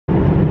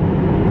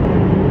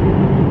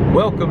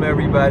Welcome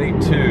everybody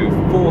to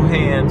Full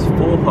Hands,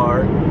 Full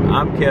Heart.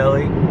 I'm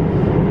Kelly,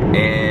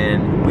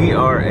 and we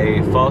are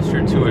a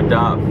foster to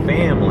adopt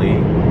family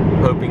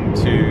hoping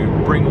to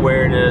bring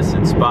awareness,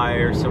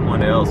 inspire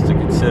someone else to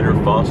consider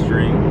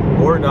fostering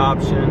or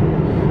adoption.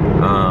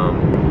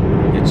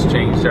 It's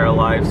changed our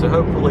life, so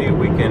hopefully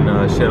we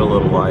can shed a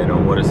little light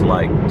on what it's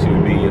like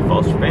to be a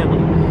foster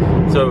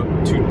family. So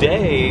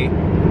today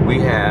we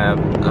have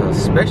a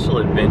special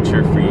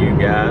adventure for you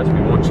guys.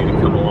 We want you to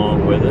come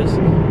along with us.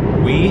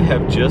 We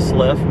have just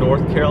left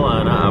North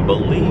Carolina. I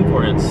believe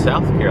we're in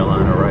South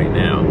Carolina right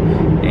now,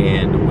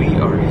 and we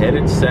are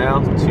headed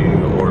south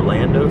to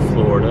Orlando,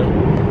 Florida.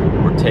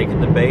 We're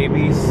taking the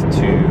babies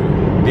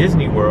to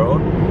Disney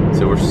World,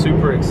 so we're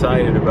super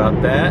excited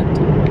about that.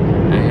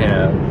 I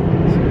have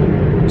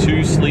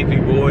two sleepy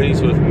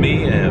boys with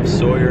me. I have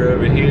Sawyer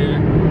over here,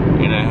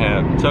 and I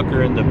have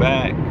Tucker in the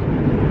back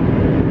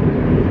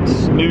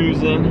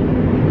snoozing,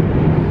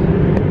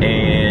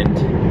 and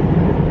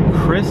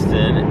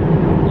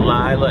Kristen,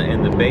 Lila,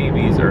 and the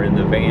babies are in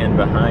the van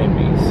behind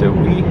me. So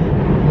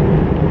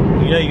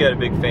you know you got a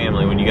big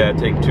family when you got to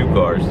take two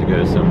cars to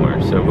go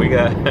somewhere. So we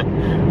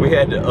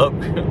had to up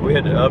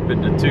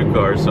into two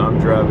cars. So I'm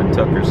driving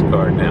Tucker's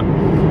car now.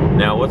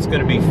 Now what's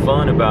going to be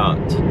fun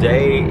about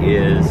today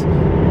is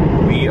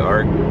we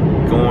are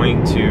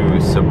going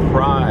to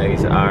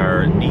surprise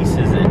our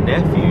nieces and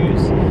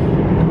nephews.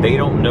 They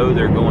don't know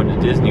they're going to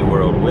Disney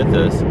World with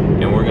us,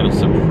 and we're going to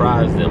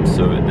surprise them.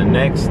 So at the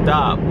next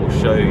stop, we'll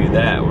show you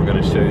that. We're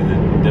going to show you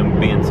them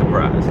being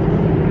surprised.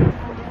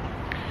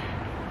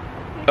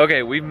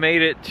 Okay, we've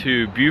made it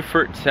to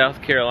Beaufort,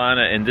 South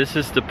Carolina, and this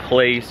is the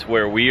place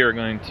where we are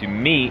going to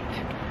meet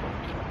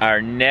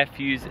our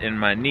nephews and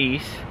my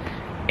niece.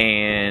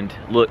 And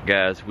look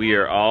guys, we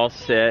are all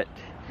set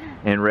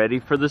and ready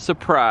for the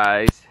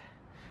surprise.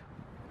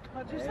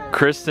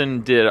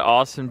 Kristen did an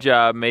awesome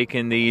job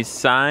making these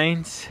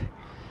signs.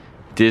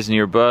 Disney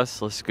or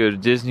bus, let's go to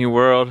Disney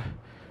World.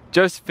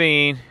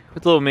 Josephine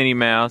with a little Minnie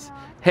Mouse.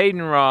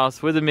 Hayden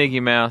Ross with a Mickey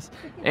Mouse.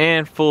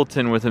 And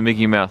Fulton with a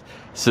Mickey Mouse.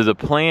 So the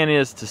plan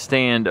is to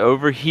stand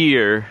over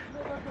here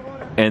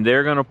and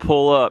they're gonna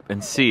pull up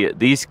and see it.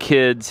 These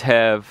kids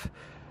have,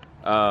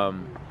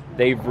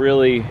 they've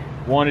really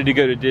wanted to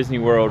go to Disney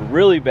World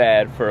really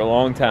bad for a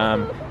long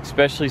time,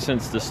 especially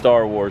since the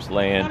Star Wars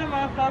land,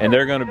 and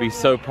they're going to be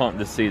so pumped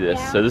to see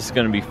this. So this is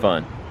going to be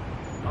fun.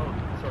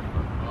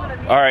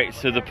 All right,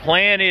 so the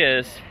plan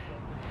is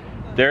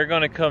they're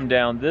going to come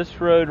down this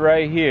road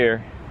right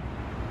here,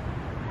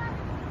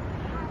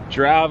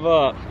 drive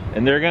up,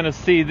 and they're going to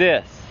see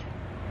this.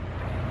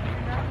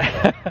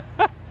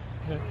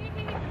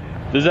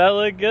 Does that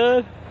look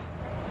good?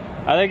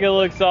 I think it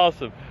looks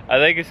awesome. I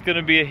think it's going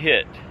to be a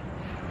hit.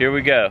 Here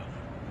we go.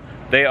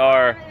 They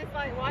are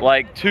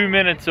like 2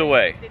 minutes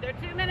away. They're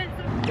 2 minutes.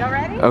 Y'all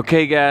ready?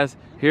 Okay guys,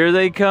 here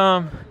they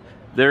come.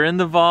 They're in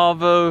the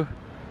Volvo,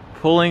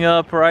 pulling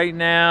up right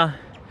now.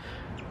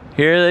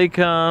 Here they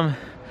come.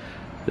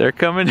 They're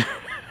coming.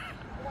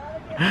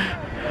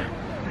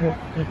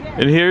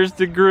 And here's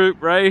the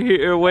group right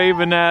here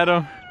waving at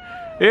them.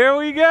 Here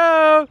we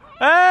go.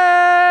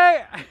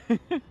 Hey!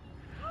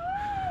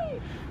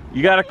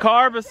 You got a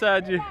car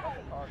beside you.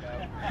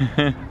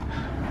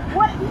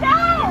 What? No!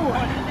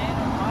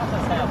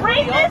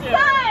 Read this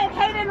sign,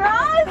 Hayden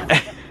Ross!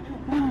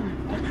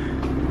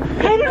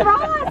 Hayden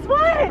Ross,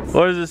 what?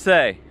 What does it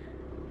say?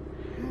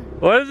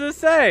 What does it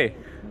say?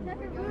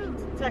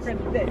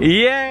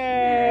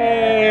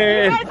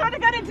 Yay! You guys want to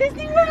go to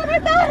Disney World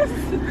with us?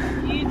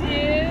 You do?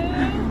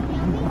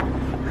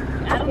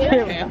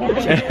 Yes,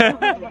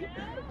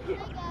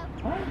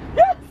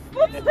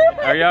 let's do it!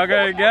 Are y'all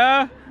gonna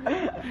go?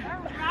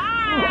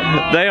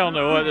 They don't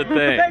know what to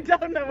think. They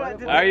don't know what to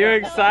think. Are you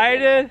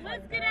excited?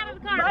 Let's get out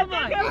of the car.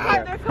 Let's go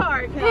park their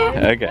car,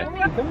 okay? Okay.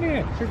 Come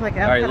here. She's like,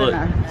 All right, look.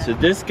 So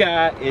this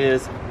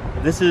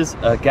is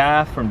a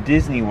guy from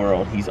Disney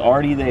World. He's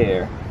already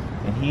there,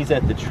 and he's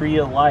at the Tree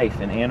of Life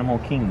in Animal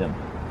Kingdom.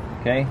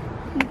 Okay?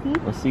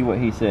 Let's see what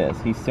he says.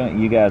 He's sent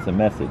you guys a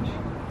message.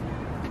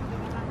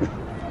 Hey,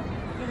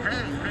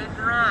 Hayden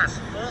Ross,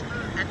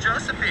 Fulton, and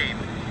Josephine.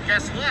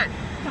 Guess what?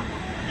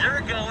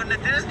 You're going to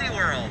Disney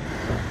World.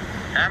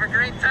 Have a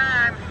great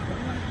time.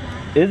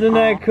 Isn't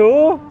that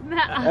cool?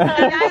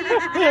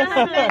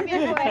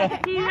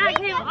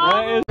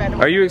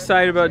 Are you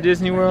excited about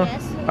Disney World?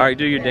 Yes. All right,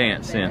 do your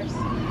dance then.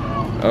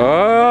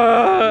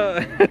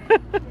 Oh!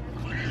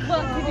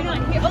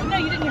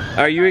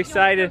 Are you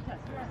excited?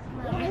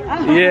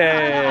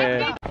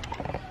 Yeah.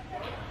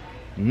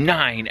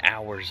 9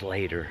 hours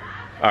later.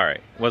 All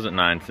right, wasn't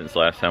 9 since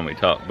last time we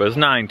talked, but it's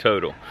 9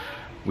 total.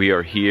 We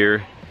are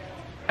here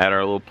at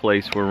our little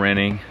place we're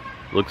renting.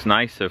 Looks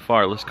nice so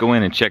far. Let's go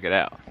in and check it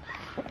out.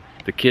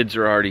 The kids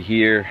are already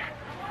here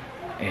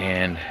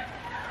and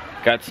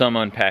got some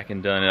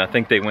unpacking done, and I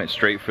think they went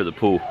straight for the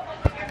pool.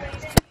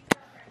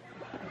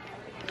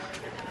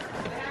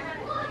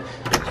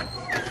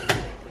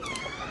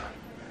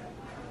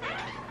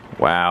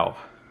 Wow.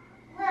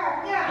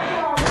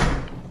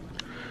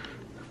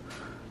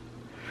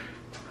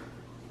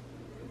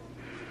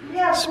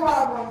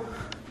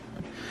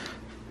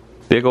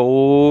 Big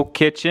old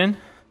kitchen.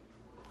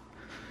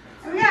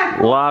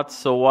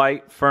 Lots of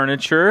white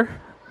furniture.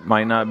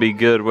 Might not be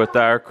good with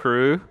our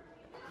crew.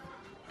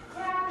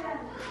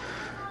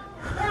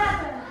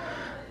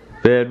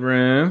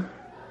 Bedroom.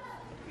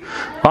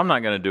 I'm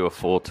not going to do a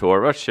full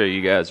tour. I'll show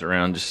you guys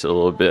around just a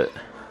little bit.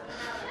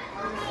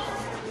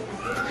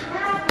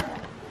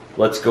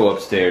 Let's go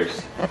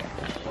upstairs.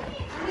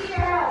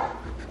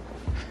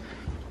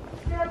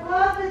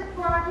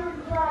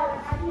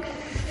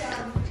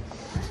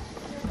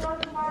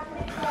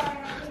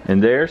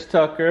 And there's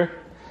Tucker.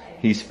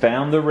 He's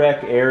found the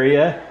rec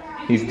area.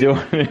 He's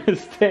doing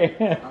his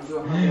dance.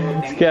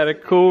 He's got a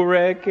cool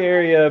rec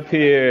area up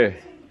here.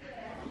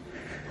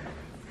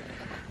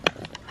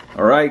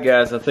 Alright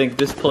guys, I think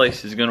this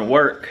place is gonna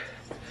work.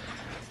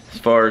 As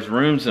far as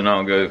rooms and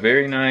all go,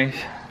 very nice.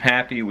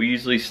 Happy. We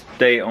usually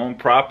stay on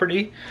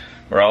property.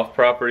 We're off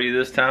property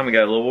this time. We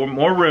got a little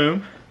more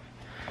room.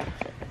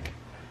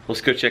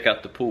 Let's go check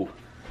out the pool.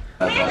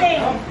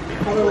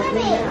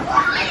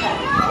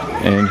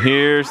 And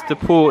here's the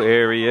pool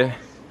area.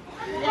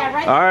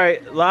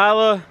 Alright,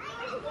 Lila,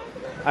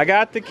 I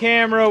got the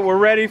camera. We're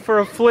ready for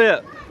a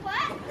flip.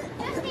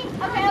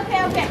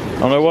 Okay. I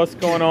don't know what's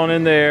going on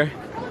in there.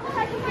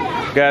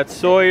 Got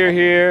Sawyer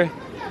here,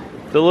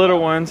 the little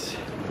ones.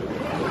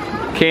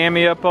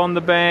 Cammy up on the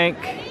bank.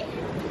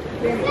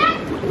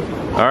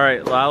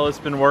 Alright, Lila's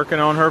been working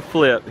on her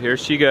flip. Here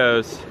she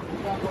goes.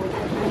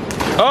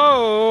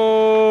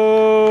 Oh!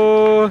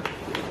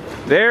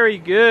 Very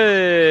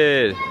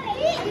good.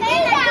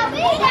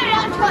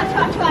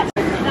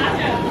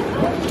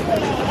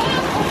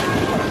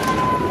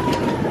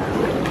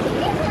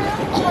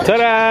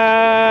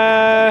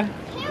 Ta-da!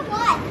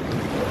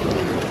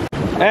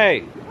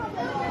 Hey,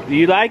 do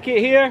you like it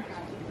here?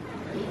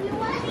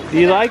 Do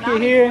you like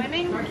it here?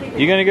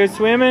 You gonna go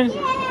swimming?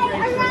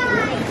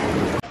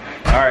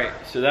 Alright,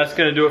 so that's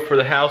gonna do it for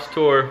the house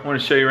tour. I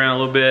want to show you around a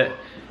little bit.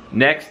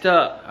 Next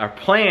up, our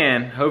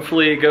plan,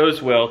 hopefully it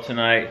goes well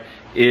tonight,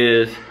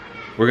 is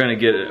we're gonna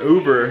get an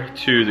Uber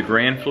to the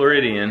Grand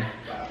Floridian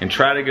and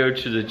try to go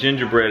to the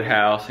gingerbread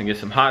house and get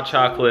some hot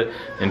chocolate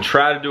and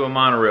try to do a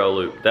monorail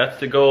loop. That's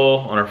the goal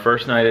on our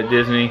first night at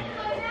Disney.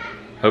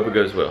 Hope it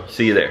goes well.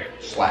 See you there.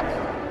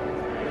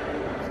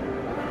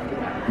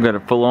 We've got a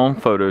full-on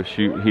photo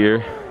shoot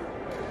here.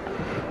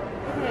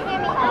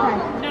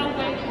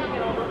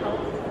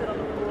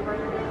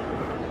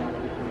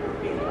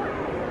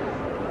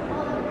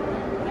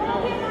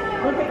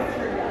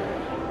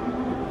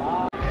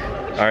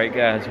 Alright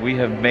guys, we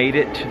have made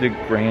it to the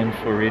Grand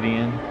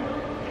Floridian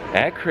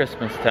at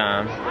Christmas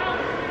time.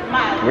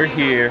 We're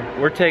here,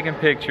 we're taking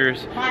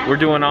pictures, we're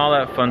doing all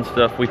that fun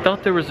stuff. We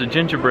thought there was a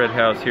gingerbread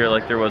house here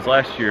like there was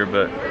last year,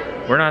 but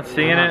we're not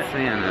seeing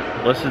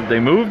it. Listen,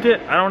 they moved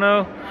it, I don't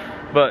know,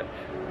 but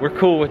we're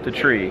cool with the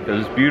tree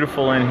because it's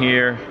beautiful in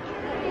here.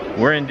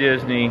 We're in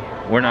Disney,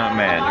 we're not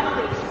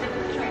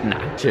mad.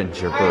 Nah,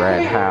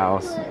 gingerbread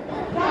house.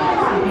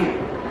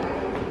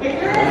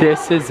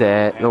 This is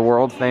it, the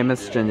world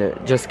famous ginger.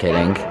 Just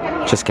kidding.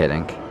 Just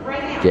kidding.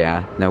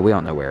 Yeah, no, we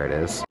don't know where it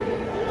is.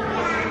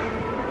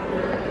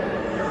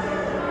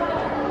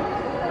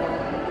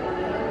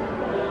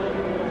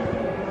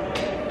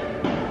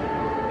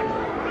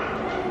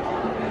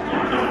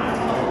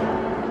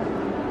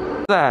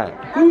 What's that?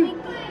 Who?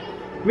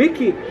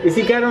 Mickey, is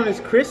he got on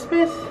his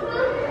Christmas?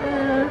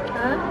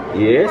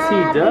 Yes, he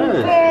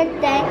does.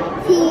 Birthday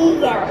to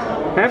you.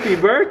 Happy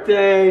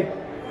birthday!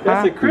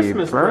 That's a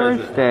Christmas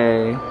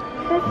birthday.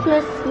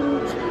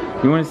 Christmas.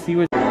 You want to see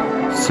what?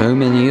 So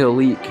many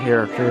elite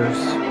characters.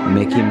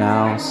 Mickey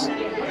Mouse,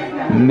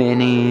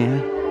 Minnie,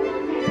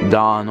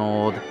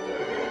 Donald,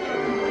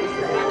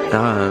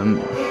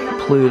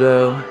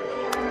 Pluto,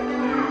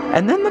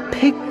 and then the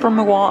pig from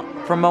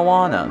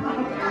Moana.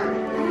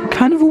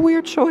 Kind of a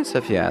weird choice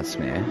if you ask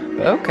me.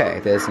 But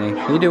okay, Disney,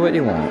 you do what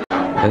you want.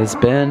 It's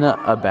been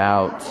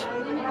about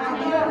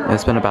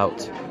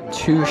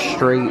 2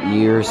 straight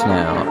years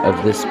now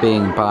of this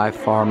being by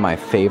far my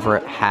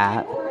favorite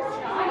hat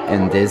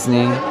in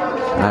Disney.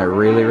 I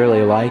really,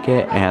 really like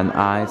it, and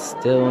I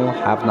still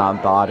have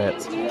not bought it.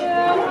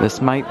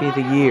 This might be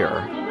the year,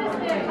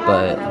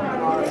 but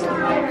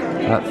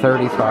at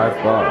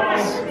 35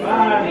 bucks,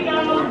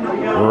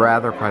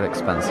 rather quite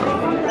expensive.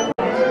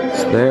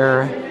 So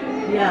there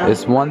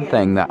is one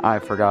thing that I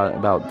forgot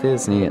about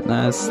Disney, and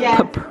that's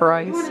the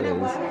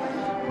prices.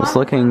 I was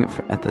looking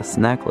at this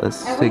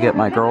necklace to get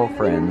my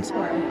girlfriend,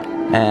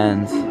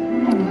 and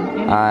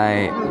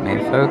I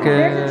made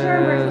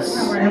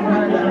focus,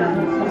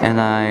 and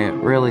I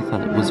really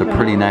thought it was a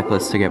pretty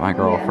necklace to get my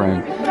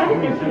girlfriend,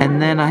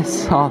 and then I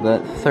saw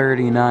that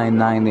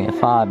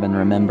 $39.95 and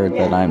remembered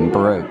that I'm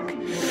broke.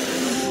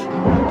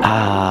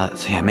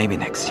 So yeah, maybe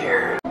next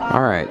year.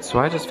 Alright, so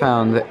I just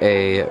found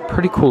a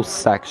pretty cool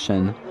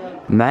section,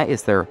 and that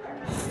is their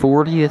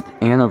 40th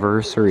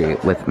anniversary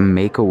with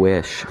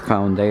Make-A-Wish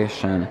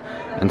Foundation.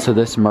 And so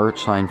this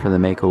merch line for the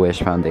Make-A-Wish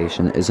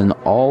Foundation is in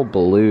all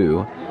blue,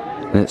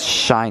 and it's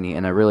shiny,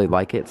 and I really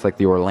like it. It's like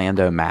the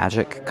Orlando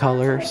Magic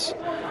colors.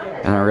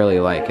 and I really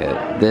like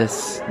it.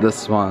 This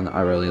one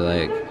I really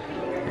like.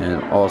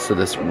 And also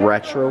this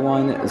retro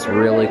one is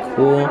really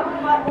cool.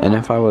 And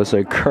if I was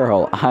a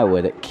girl, I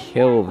would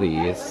kill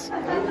these.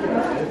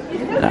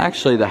 And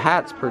actually, the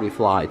hat's pretty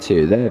fly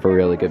too. They have a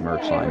really good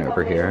merch line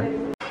over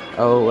here.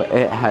 Oh,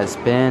 it has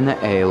been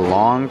a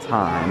long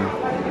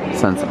time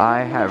since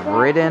I have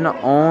ridden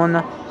on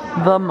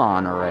the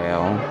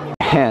monorail.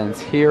 And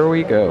here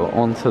we go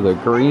onto the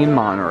green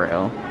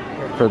monorail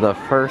for the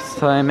first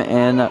time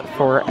in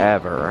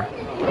forever.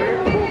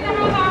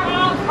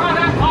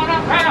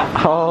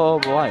 Oh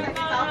boy.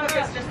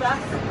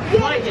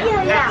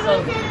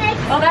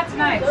 Oh, that's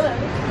nice.